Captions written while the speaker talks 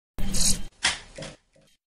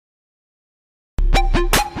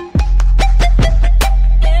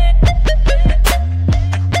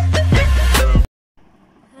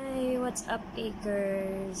Hey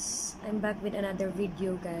girls! I'm back with another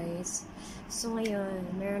video guys. So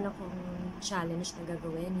ngayon, meron akong challenge na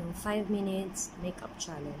gagawin, yung 5 minutes makeup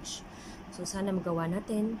challenge. So sana magawa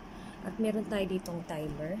natin. At meron tayo ditong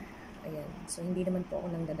timer. Ayan. So hindi naman po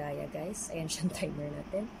ako nang dadaya guys. Ayan siyang timer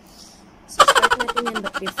natin. So start natin yan.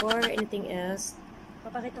 But before anything else,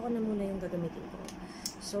 papakita ko na muna yung gagamitin ko.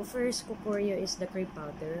 So first, kukuryo is the cream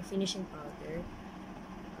powder, finishing powder.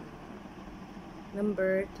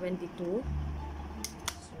 Number 22.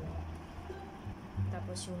 So,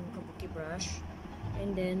 tapos yung kabuki brush.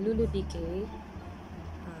 And then, Lulu DK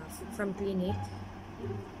from Clinique.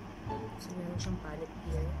 So, meron siyang palette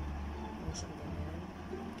here. Meron siyang ganyan.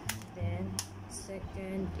 Then,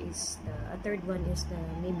 second is third one is the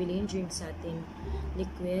Maybelline Dream Satin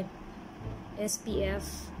Liquid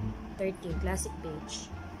SPF 13 Classic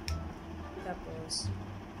Beige. Tapos,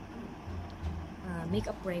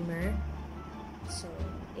 makeup primer. So,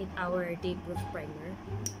 8-hour day proof primer.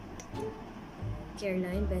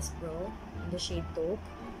 Careline Best Pro in the shade Taupe.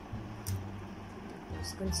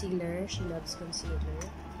 Tapos concealer. She loves concealer.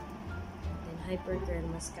 Then Hyper Curl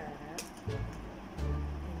Mascara. And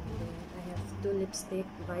then I have 2 lipstick.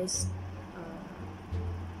 Vice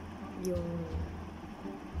yung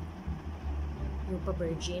pa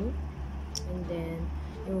Virgin. And then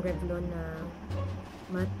yung Revlon na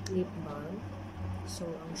matte lip balm. So,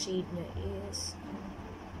 ang shade niya is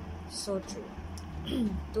Sultry.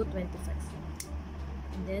 225.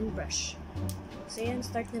 And then, brush. So, yan.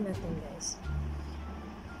 Start na natin, guys.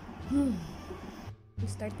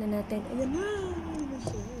 Start na natin. Ayan na! Ayan na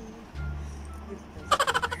siya.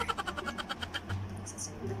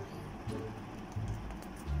 Nagsasalita tayo.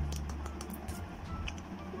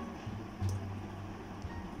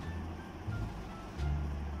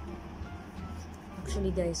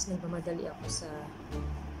 Actually guys, nagmamadali ako sa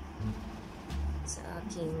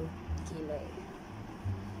aking kilay.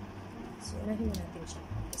 So, unahin na natin siya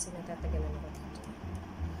kasi natatagalan ako dito.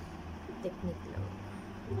 Technique lang.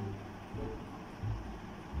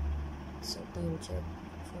 So, time check.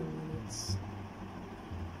 4 minutes.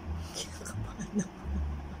 Kinakabahan ako.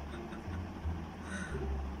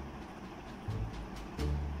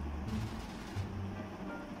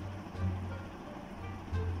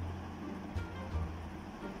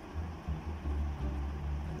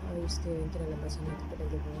 Ayos kayo yung kinalabasan natin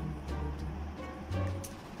pinagagawa natin dito.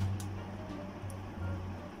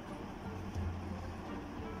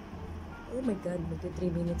 Oh my god, magka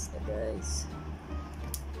 3 minutes na guys.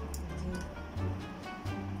 Okay.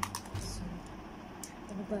 So,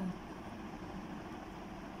 ano ba?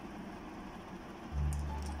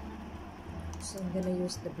 So, I'm gonna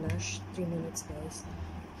use the blush. 3 minutes guys.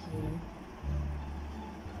 Here.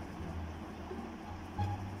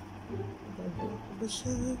 Ba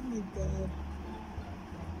siya? Oh my god.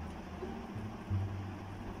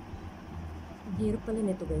 Ang hirap pala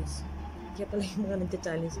nito guys. Kaya pala yung mga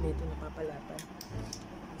nagka-challenge nito napapalapan.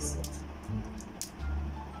 So,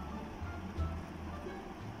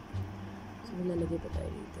 nilalagay pa tayo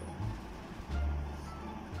dito.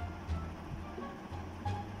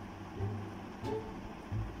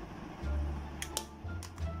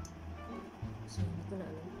 So, hindi ko na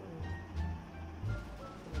alam kung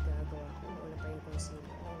nagagawa ko. Wala pa yung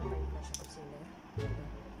concealer. Wala pa yung blush concealer.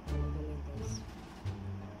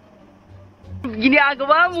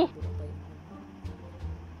 Ginagawa mo!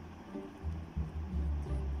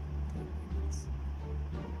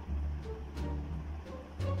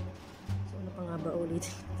 So, ano pa nga ba ulit?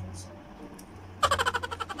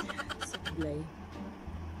 Sablay.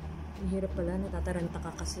 Ang hirap pala. Natataranta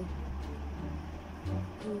ka kasi.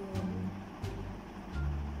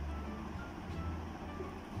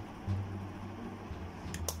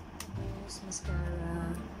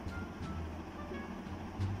 Mascara.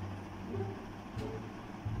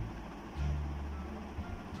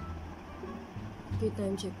 Okay,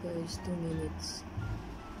 time check guys, 2 minutes.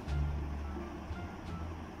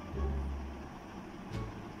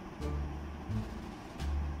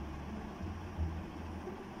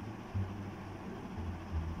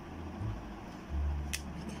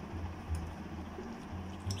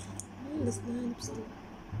 Last na lipstick.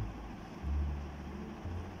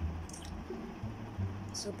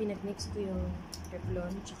 So, pinag-mix ko yung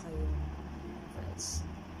Revlon tsaka yung Vice.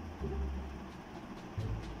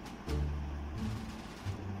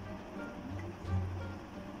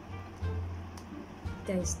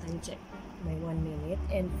 Guys, time check. May 1 minute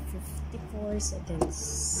and 54 seconds.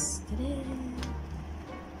 Tada!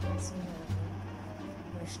 So,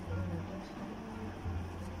 brush ko na.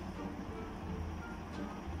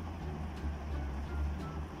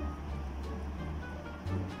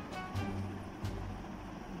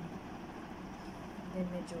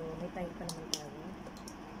 medyo may time pa naman tayo.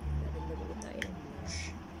 Dadagdag ulit tayo ng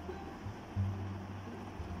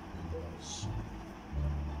blush.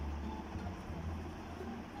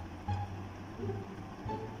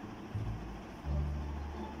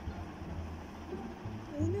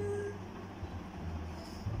 Ayun na.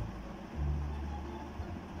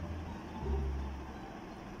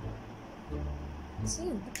 So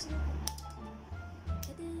yun, tapos na.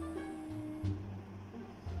 Tada!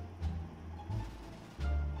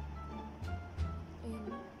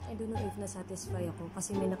 And I don't know if na-satisfy ako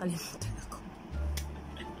kasi may nakalimutan ako.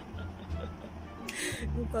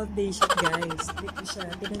 Yung foundation, guys. Hindi ko siya,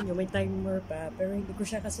 tignan nyo, may timer pa. Pero hindi ko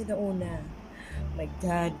siya kasi nauna. My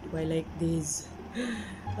God, why like this?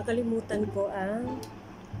 Nakalimutan ko ang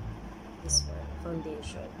this one,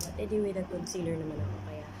 foundation. But anyway, nag-concealer naman ako.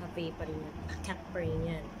 Kaya happy pa rin yan. Cat pa rin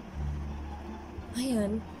yan.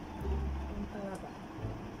 Ayan. Ano pa nga ba?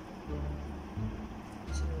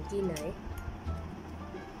 So, kinay.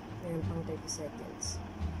 Meron pang 30 seconds.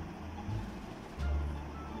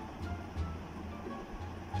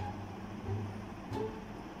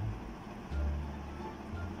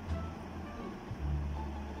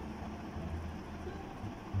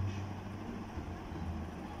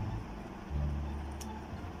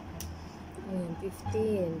 Ayan,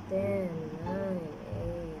 15, 10, 9,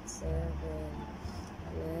 8, 7,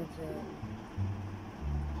 11.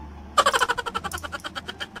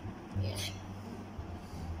 Yeah.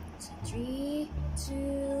 So, 3,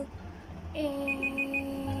 2,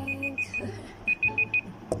 and...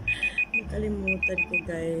 Nakalimutan ko,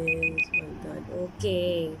 guys. My God.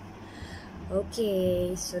 Okay.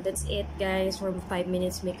 Okay. So, that's it, guys, for 5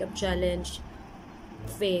 minutes makeup challenge.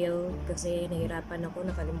 Fail kasi nahirapan ako,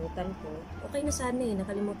 nakalimutan ko. Okay na sana eh,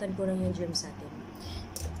 nakalimutan ko lang yung germs sa atin.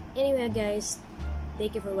 Anyway guys,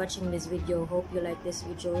 thank you for watching this video. Hope you like this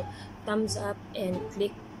video. Thumbs up and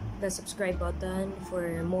click the subscribe button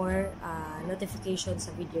for more notifications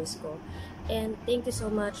sa videos ko. And thank you so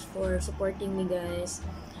much for supporting me, guys.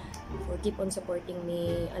 For keep on supporting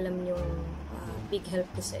me. Alam nyo, big help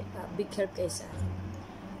kayo sa akin.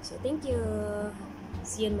 So thank you.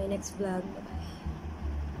 See you in my next vlog. Bye-bye.